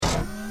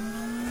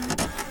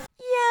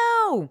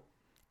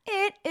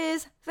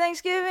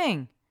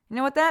Thanksgiving. You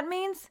know what that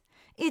means?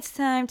 It's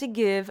time to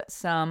give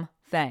some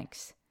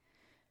thanks.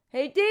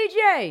 Hey,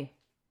 DJ,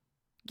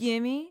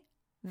 gimme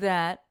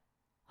that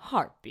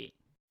heartbeat.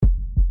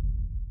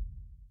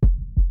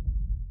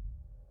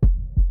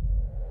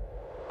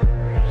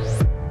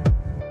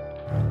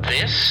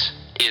 This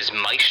is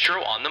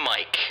Maestro on the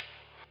Mic,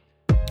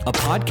 a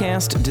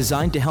podcast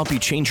designed to help you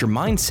change your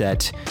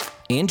mindset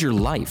and your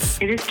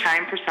life. It is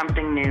time for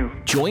something new.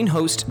 Join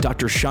host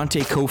Dr.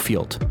 Shante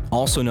Cofield,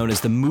 also known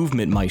as the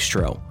Movement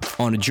Maestro,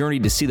 on a journey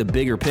to see the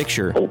bigger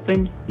picture.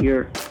 Open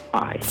your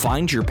eyes.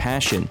 Find your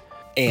passion.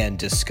 And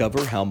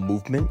discover how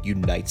movement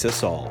unites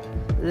us all.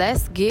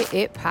 Let's get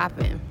it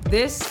poppin'.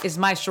 This is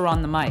Maestro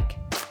on the Mic.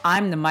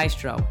 I'm the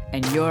Maestro,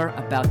 and you're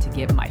about to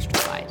get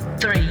maestrofied.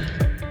 3,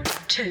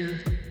 2,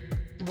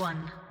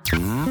 1.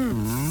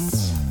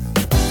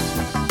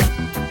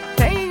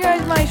 Hey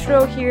guys,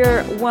 Maestro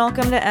here.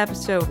 Welcome to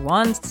episode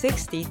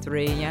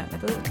 163. Yeah,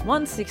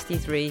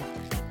 163.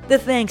 The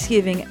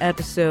Thanksgiving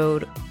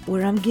episode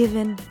where I'm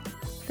giving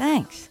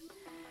thanks.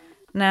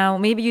 Now,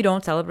 maybe you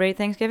don't celebrate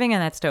Thanksgiving,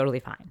 and that's totally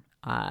fine.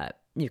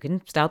 You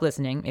can stop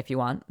listening if you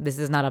want. This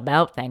is not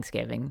about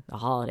Thanksgiving, the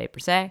holiday per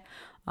se,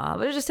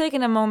 but it's just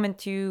taking a moment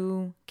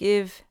to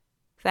give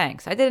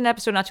thanks. I did an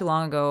episode not too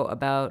long ago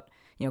about,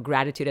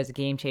 gratitude as a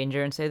game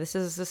changer, and so this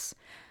is just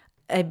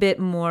a bit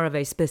more of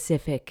a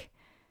specific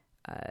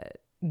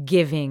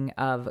giving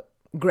of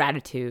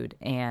gratitude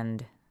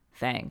and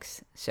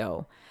thanks.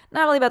 So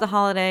not really about the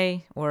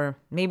holiday, or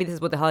maybe this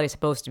is what the holiday is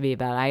supposed to be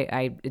about.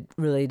 It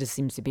really just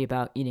seems to be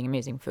about eating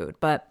amazing food,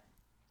 but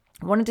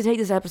I wanted to take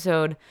this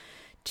episode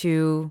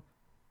to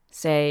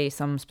say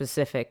some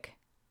specific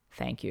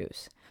thank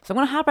yous. So I'm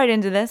going to hop right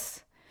into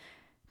this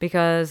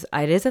because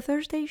it is a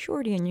Thursday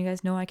shorty and you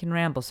guys know I can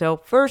ramble. So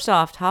first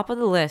off, top of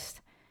the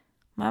list,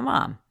 my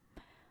mom,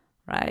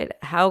 right?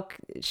 How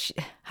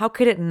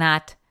could it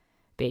not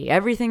be?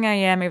 Everything I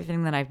am,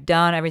 everything that I've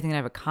done, everything that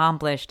I've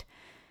accomplished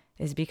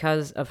is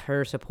because of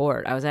her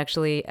support. I was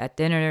actually at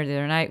dinner the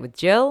other night with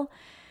Jill,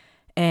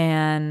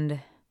 and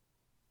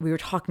we were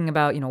talking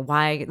about,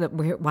 why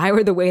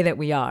we're the way that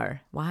we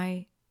are.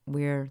 Why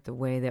we're the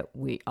way that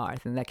we are. I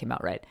think that came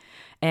out right.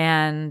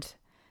 And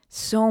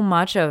so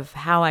much of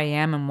how I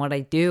am and what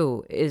I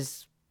do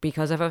is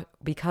because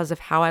of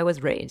how I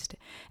was raised.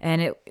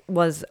 And it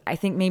was, I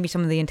think, maybe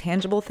some of the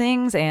intangible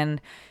things.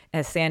 And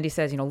as Sandy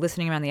says,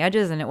 listening around the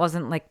edges. And it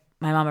wasn't like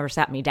my mom ever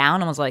sat me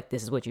down and was like,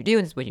 this is what you do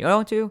and this is what you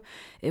don't do.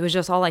 It was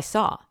just all I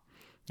saw.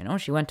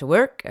 She went to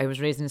work. I was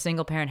raised in a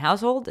single parent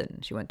household,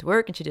 and she went to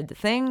work and she did the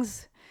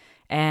things.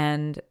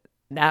 And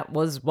that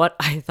was what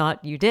I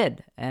thought you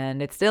did.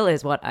 And it still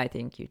is what I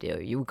think you do.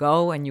 You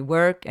go and you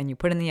work and you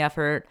put in the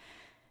effort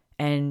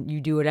and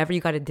you do whatever you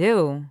got to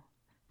do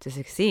to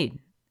succeed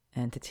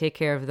and to take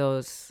care of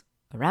those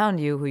around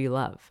you who you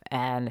love.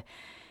 And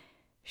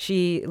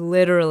she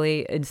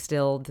literally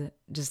instilled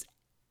just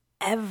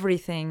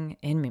everything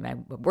in me, my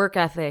work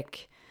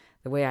ethic,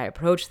 the way I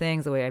approach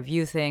things, the way I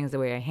view things, the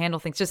way I handle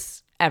things,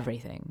 just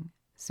everything.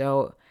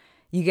 So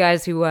you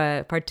guys who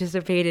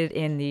participated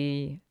in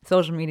the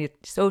social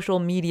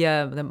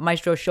media, the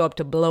Maestro Show Up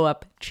to Blow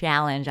Up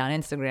challenge on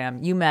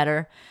Instagram, you met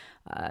her,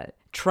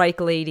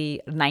 Trike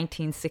Lady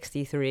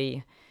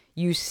 1963.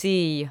 You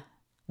see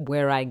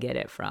where I get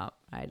it from,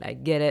 right? I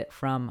get it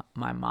from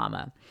my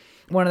mama.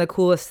 One of the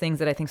coolest things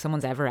that I think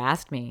someone's ever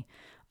asked me,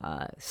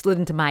 slid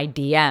into my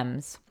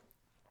DMs,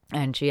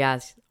 and she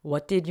asked,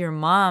 what did your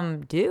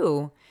mom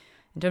do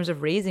in terms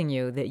of raising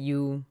you that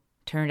you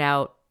turned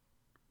out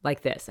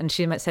like this? And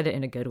she said it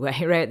in a good way,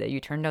 right? That you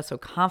turned out so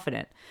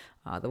confident.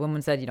 The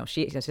woman said,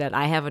 she said,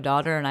 I have a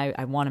daughter and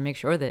I want to make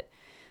sure that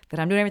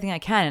I'm doing everything I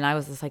can. And I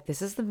was just like,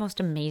 this is the most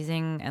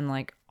amazing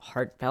and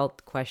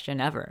heartfelt question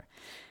ever.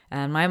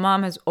 And my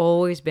mom has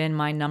always been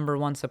my number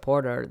one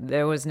supporter.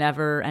 There was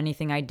never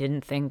anything I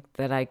didn't think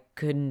that I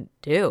couldn't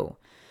do.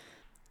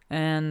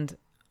 And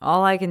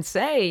all I can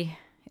say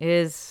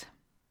is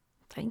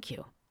thank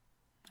you.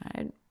 All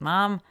right,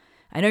 Mom,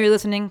 I know you're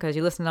listening because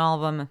you listen to all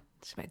of them.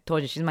 I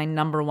told you she's my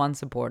number one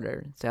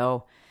supporter.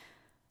 So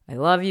I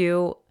love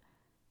you.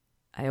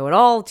 I owe it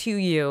all to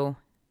you.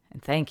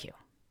 And thank you.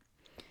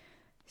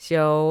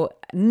 So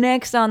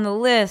next on the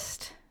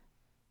list,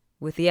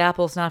 with the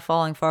apples not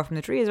falling far from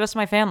the tree, is the rest of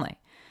my family.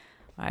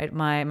 All right,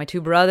 my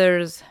two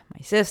brothers,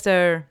 my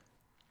sister,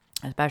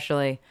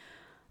 especially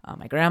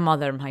my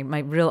grandmother, my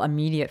real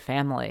immediate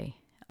family.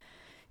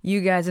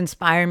 You guys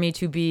inspire me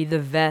to be the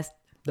best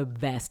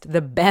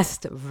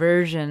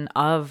version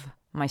of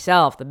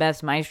myself, the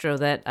best maestro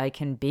that I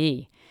can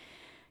be.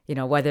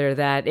 Whether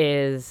that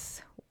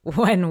is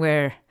when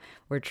we're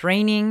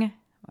training,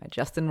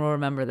 Justin will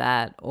remember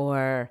that,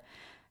 or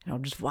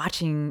just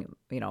watching,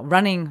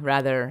 running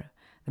rather,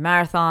 the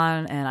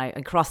marathon, and I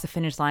crossed the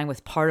finish line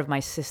with part of my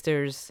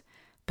sister's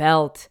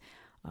belt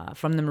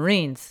from the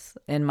Marines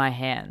in my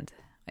hand,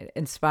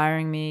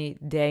 inspiring me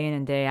day in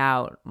and day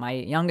out. My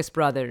youngest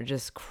brother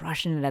just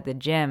crushing it at the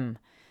gym,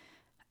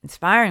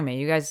 inspiring me.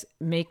 You guys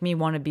make me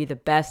want to be the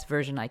best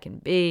version I can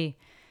be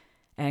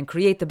and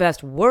create the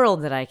best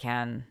world that I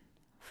can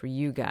for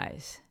you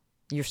guys.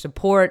 Your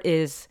support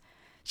is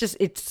just,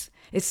 it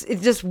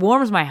just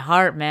warms my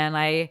heart,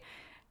 man.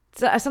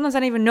 Sometimes I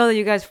don't even know that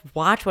you guys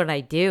watch what I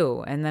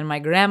do. And then my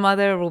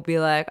grandmother will be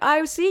like,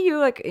 I see you.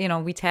 Like,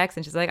 we text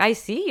and she's like, I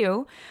see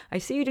you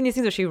doing these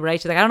things. Or she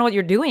writes, she's like, I don't know what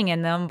you're doing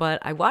in them, but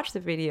I watch the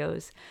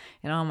videos.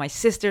 My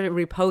sister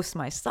reposts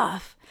my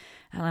stuff.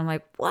 And I'm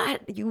like,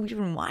 what? You've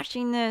been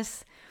watching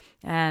this?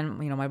 And,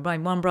 my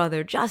one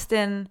brother,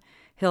 Justin,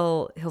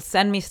 he'll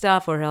send me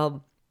stuff, or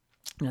he'll,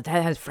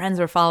 his friends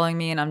are following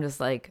me. And I'm just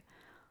like,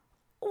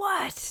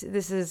 what?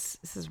 This is,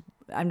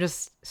 I'm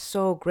just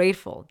so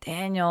grateful.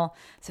 Daniel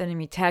sending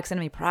me texts,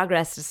 sending me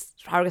progress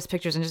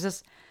pictures, and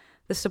just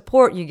the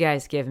support you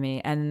guys give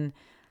me, and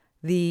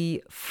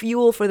the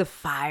fuel for the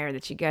fire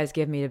that you guys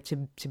give me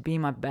to be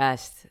my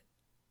best.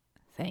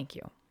 Thank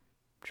you,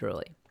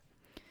 truly.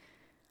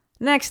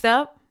 Next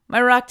up, my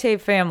Rock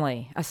Tape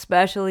family,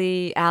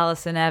 especially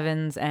Allison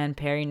Evans and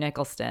Perry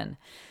Nicholson.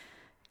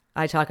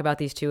 I talk about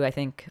these two, I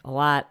think, a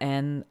lot,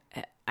 and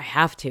I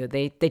have to.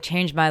 They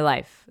changed my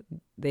life.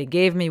 They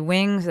gave me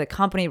wings. The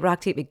company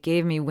Rock Tape, it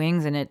gave me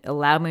wings, and it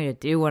allowed me to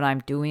do what I'm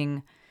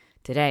doing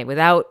today.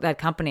 Without that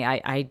company,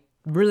 I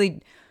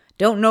really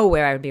don't know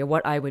where I would be or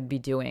what I would be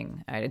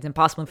doing. It's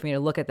impossible for me to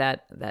look at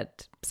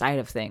that side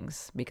of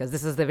things, because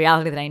this is the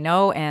reality that I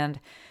know, and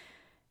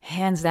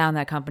hands down,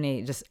 that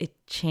company it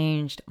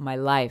changed my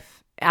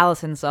life.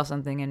 Allison saw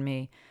something in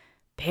me.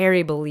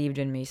 Perry believed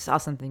in me, saw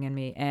something in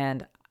me,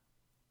 and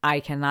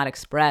I cannot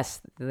express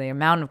the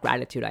amount of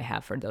gratitude I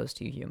have for those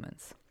two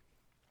humans.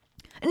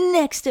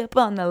 Next up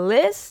on the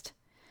list,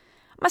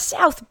 my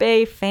South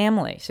Bay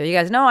family. So you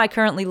guys know I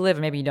currently live,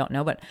 maybe you don't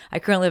know, but I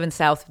currently live in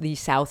the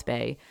South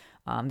Bay.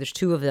 There's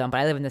two of them,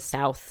 but I live in the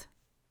South,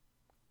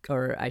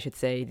 or I should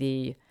say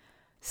the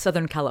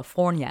Southern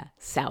California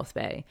South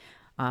Bay.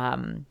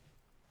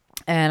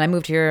 And I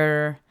moved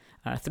here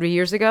 3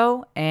 years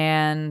ago,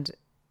 and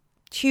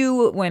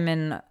two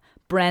women,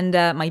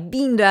 Brenda, my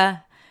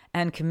Binda,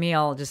 and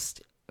Camille,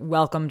 just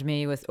welcomed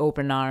me with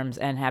open arms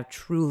and have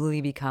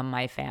truly become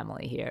my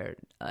family here.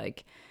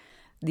 Like,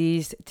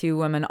 these two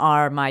women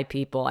are my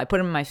people. I put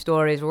them in my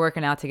stories. We're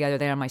working out together.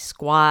 They are my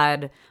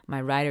squad,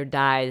 my ride or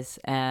dies,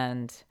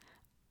 and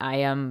I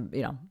am,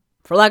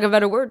 for lack of a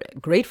better word,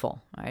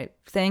 grateful. Right?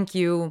 Thank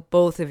you,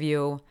 both of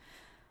you,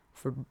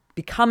 for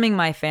becoming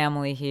my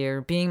family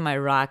here, being my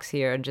rocks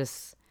here, and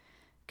just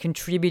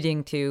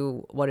contributing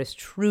to what is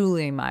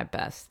truly my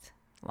best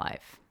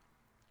life.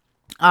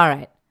 All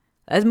right,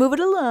 let's move it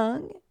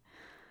along.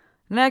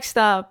 Next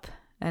up,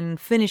 and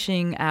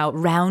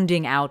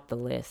rounding out the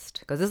list,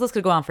 because this list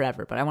could go on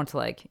forever, but I want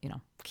to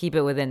keep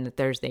it within the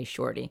Thursday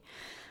shorty.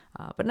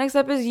 But next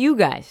up is you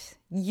guys,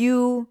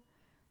 you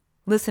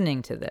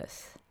listening to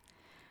this.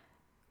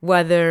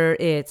 Whether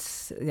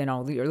it's,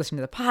 you're listening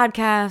to the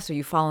podcast, or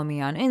you follow me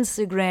on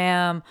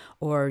Instagram,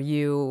 or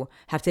you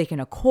have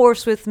taken a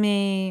course with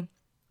me,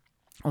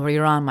 or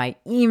you're on my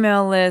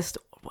email list,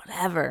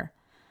 whatever.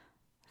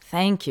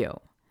 Thank you.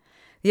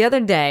 The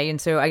other day,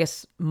 and so I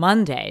guess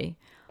Monday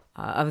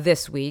of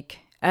this week,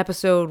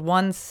 episode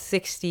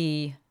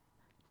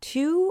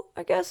 162,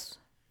 I guess?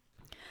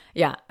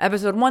 Yeah,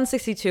 episode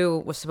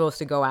 162 was supposed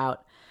to go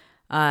out.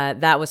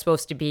 That was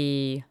supposed to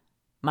be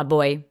my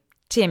boy,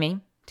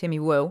 Timmy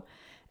Woo.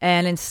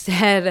 And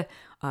instead,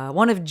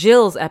 one of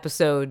Jill's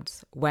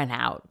episodes went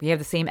out. We have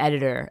the same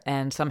editor,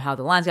 and somehow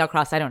the lines got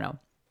crossed. I don't know.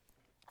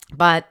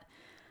 But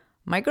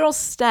my girl,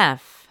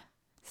 Steph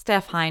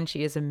Hine,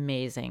 she is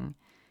amazing,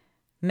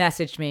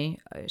 messaged me,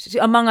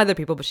 among other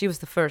people, but she was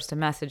the first to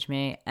message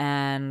me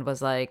and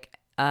was like,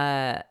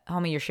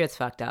 homie, your shit's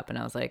fucked up. And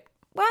I was like,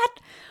 what?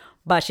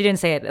 But she didn't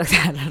say it like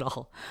that at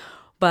all.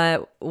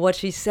 But what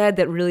she said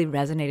that really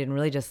resonated and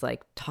really just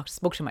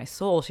spoke to my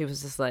soul, she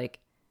was just like,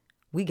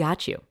 we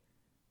got you,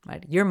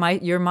 right?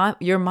 Your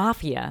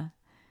mafia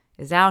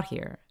is out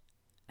here,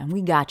 and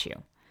we got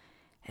you.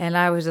 And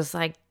I was just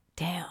like,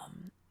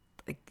 damn,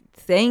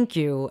 thank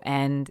you.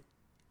 And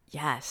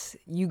yes,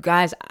 you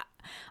guys,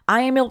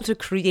 I am able to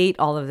create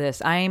all of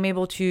this. I am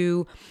able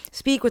to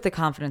speak with the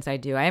confidence I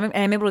do. I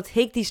am able to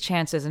take these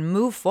chances and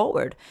move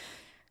forward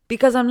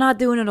because I'm not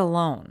doing it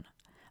alone.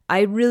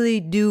 I really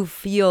do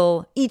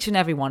feel each and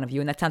every one of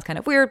you, and that sounds kind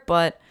of weird,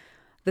 but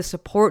the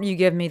support you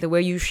give me, the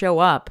way you show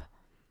up,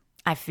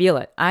 I feel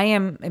it.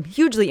 I'm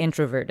hugely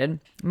introverted.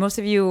 Most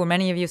of you, or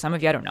many of you, some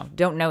of you, I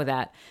don't know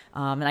that.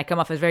 And I come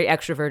off as very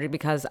extroverted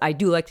because I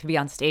do like to be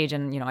on stage,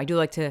 and I do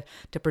like to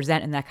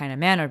present in that kind of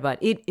manner, but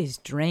it is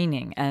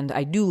draining, and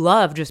I do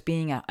love just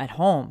being at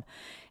home.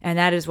 And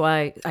that is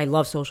why I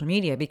love social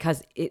media,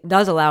 because it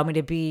does allow me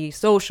to be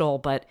social,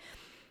 but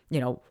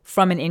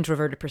from an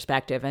introverted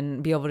perspective,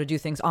 and be able to do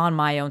things on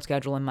my own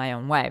schedule in my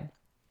own way.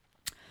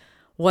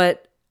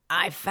 What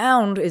I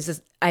found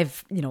is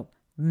I've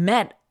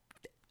met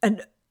an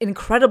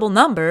incredible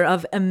number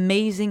of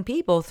amazing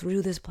people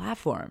through this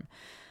platform.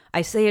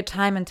 I say it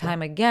time and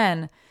time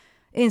again,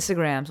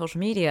 Instagram, social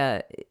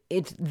media,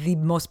 it's the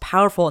most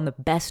powerful and the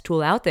best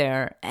tool out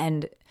there,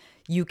 and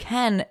you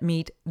can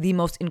meet the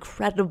most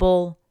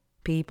incredible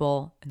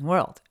people in the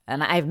world.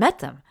 And I've met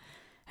them.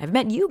 I've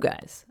met you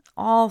guys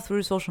all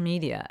through social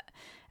media.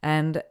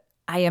 And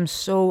I am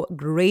so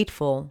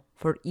grateful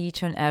for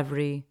each and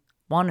every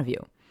one of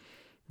you.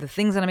 The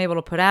things that I'm able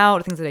to put out,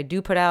 the things that I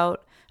do put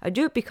out, I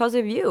do it because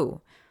of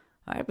you.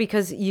 All right?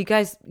 Because you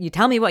guys, you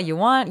tell me what you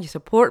want, you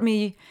support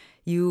me,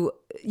 you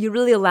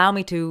really allow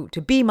me to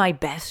be my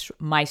best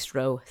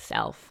maestro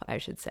self, I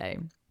should say.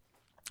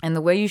 And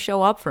the way you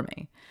show up for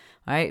me,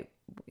 right?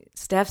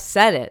 Steph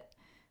said it.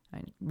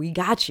 Right? We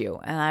got you.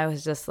 And I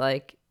was just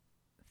like,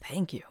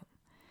 thank you.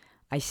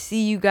 I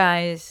see you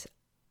guys.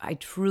 I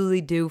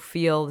truly do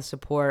feel the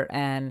support,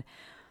 and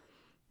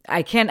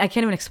I can't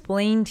even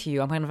explain to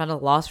you. I'm kind of at a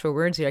loss for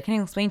words here. I can't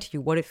even explain to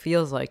you what it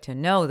feels like to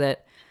know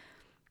that,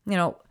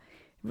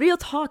 real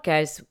talk,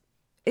 guys,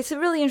 it's a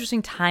really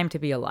interesting time to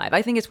be alive.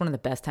 I think it's one of the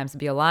best times to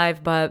be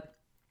alive, but,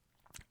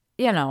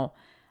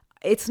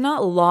 it's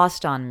not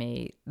lost on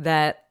me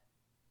that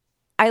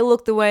I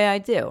look the way I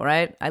do,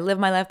 right? I live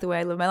my life the way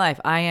I live my life.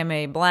 I am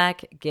a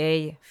Black,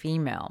 gay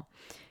female,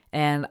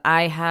 and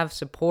I have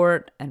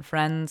support and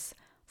friends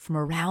from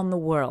around the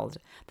world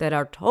that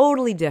are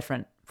totally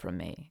different from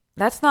me.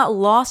 That's not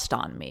lost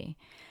on me.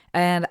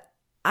 And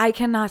I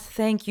cannot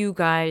thank you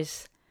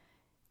guys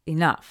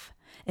enough.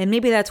 And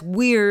maybe that's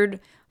weird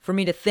for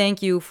me to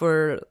thank you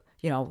for,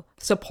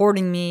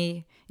 supporting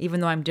me,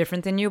 even though I'm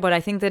different than you. But I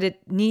think that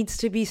it needs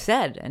to be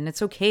said, and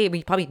it's okay.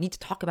 We probably need to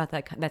talk about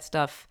that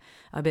stuff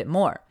a bit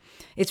more.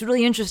 It's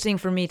really interesting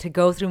for me to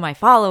go through my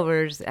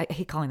followers. I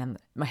hate calling them,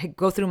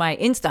 go through my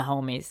Insta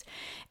homies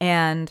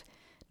and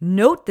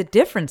note the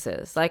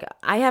differences. Like,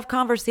 I have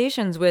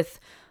conversations with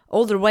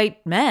older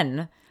white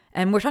men,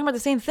 and we're talking about the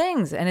same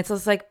things. And it's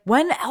just like,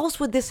 when else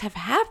would this have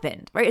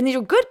happened, right? And these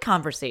are good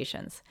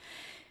conversations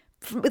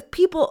with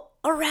people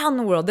around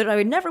the world that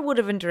I never would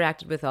have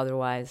interacted with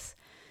otherwise.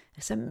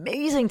 It's an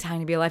amazing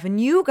time to be alive.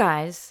 And you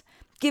guys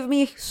give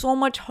me so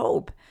much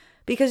hope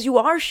because you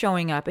are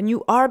showing up and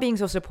you are being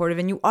so supportive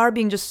and you are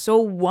being just so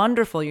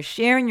wonderful. You're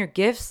sharing your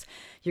gifts,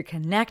 you're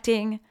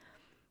connecting,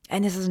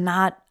 and this is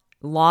not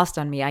lost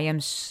on me. I am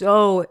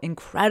so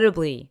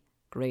incredibly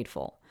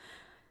grateful.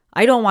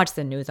 I don't watch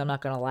the news. I'm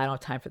not going to lie. I don't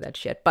have time for that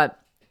shit. But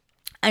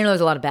I know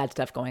there's a lot of bad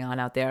stuff going on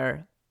out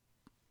there.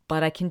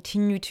 But I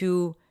continue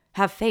to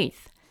have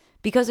faith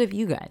because of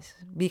you guys.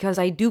 Because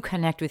I do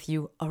connect with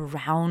you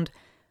around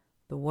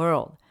the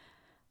world.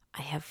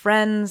 I have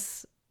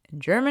friends in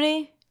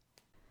Germany.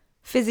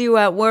 Physio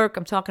at work.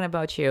 I'm talking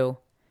about you.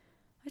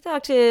 I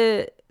talk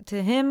to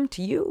him,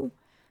 to you,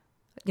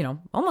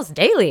 almost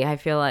daily, I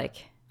feel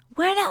like.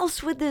 When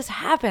else would this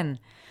happen?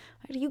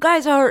 You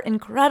guys are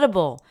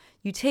incredible.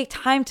 You take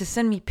time to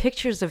send me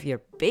pictures of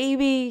your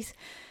babies.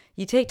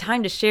 You take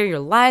time to share your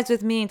lives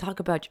with me and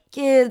talk about your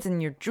kids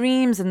and your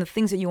dreams and the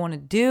things that you want to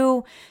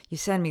do. You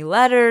send me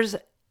letters.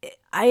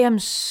 I am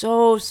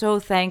so, so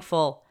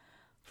thankful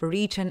for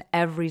each and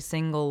every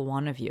single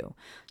one of you.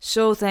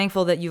 So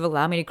thankful that you've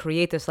allowed me to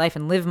create this life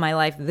and live my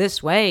life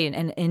this way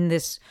and in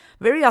this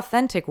very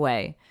authentic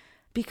way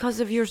because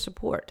of your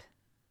support.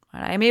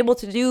 I'm able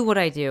to do what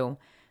I do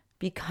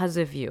because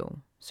of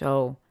you.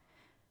 So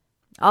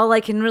all I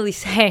can really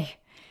say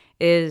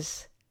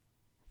is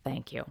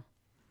thank you.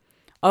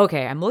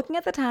 Okay, I'm looking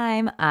at the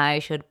time. I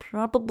should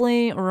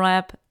probably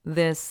wrap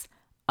this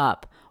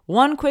up.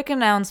 One quick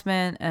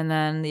announcement and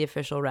then the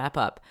official wrap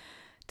up.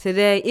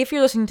 Today, if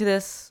you're listening to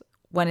this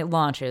when it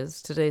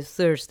launches, today's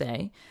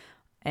Thursday,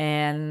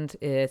 and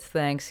it's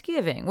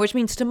Thanksgiving, which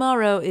means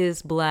tomorrow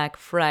is Black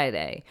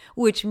Friday,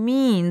 which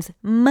means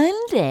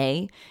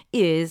Monday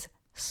is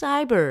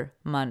Cyber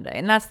Monday.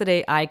 And that's the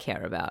day I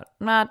care about.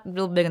 Not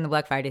real big on the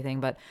Black Friday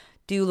thing, but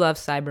do love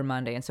Cyber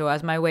Monday. And so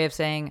as my way of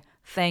saying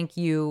thank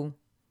you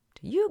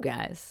to you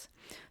guys,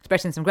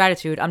 expressing some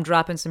gratitude, I'm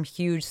dropping some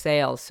huge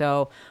sales.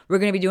 So we're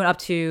going to be doing up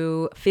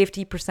to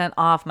 50%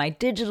 off my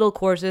digital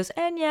courses.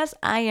 And yes,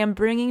 I am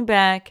bringing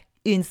back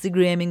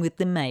Instagramming with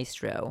the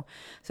Maestro.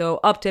 So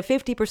up to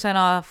 50%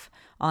 off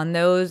on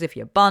those. If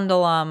you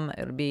bundle them,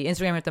 it'll be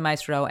Instagram with the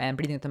Maestro and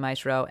Breathing with the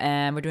Maestro.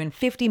 And we're doing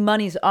 50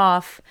 monies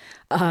off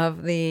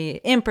of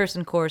the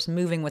in-person course,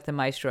 Moving with the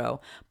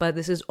Maestro. But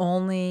this is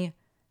only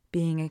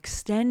being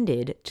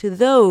extended to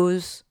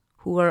those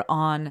who are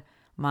on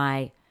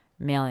my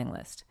mailing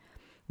list.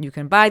 You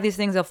can buy these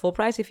things at full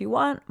price if you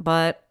want,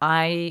 but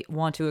I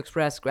want to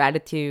express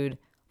gratitude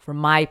for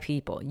my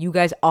people. You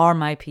guys are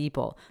my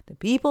people. The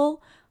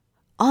people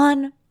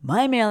on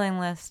my mailing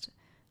list,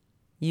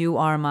 you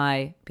are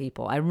my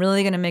people. I'm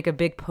really going to make a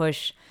big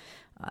push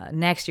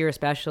next year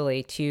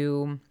especially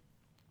to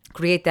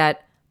create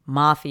that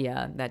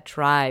mafia, that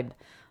tribe,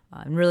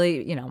 and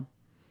really,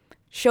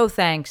 show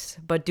thanks,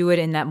 but do it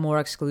in that more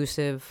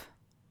exclusive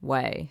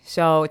way.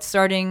 So it's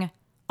starting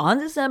on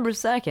December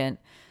 2nd.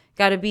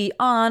 Got to be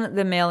on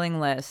the mailing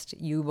list.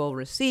 You will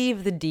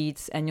receive the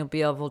deets and you'll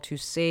be able to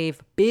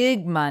save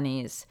big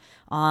monies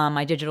on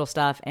my digital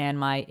stuff and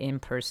my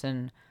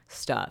in-person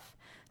stuff.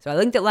 So I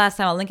linked it last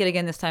time. I'll link it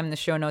again this time in the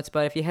show notes.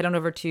 But if you head on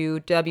over to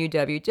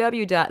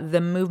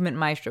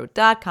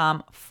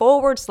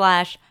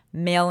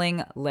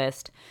www.themovementmaestro.com/mailing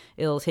list,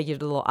 it'll take you to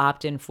the little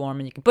opt-in form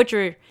and you can put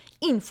your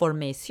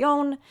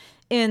information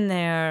in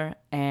there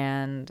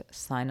and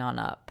sign on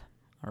up.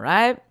 All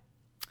right?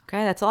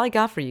 Okay, that's all I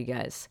got for you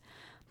guys.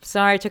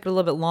 Sorry it took it a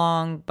little bit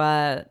long,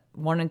 but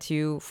wanted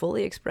to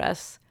fully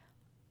express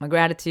my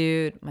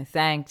gratitude, my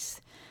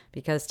thanks,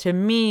 because to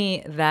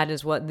me, that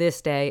is what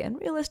this day, and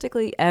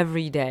realistically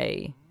every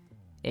day,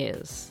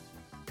 is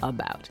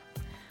about.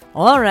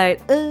 All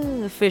right,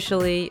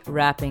 officially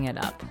wrapping it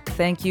up.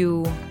 Thank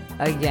you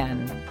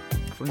again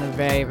from the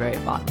very, very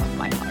bottom of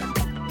my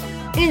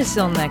heart.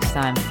 Until next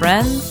time,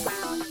 friends,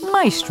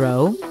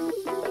 Maestro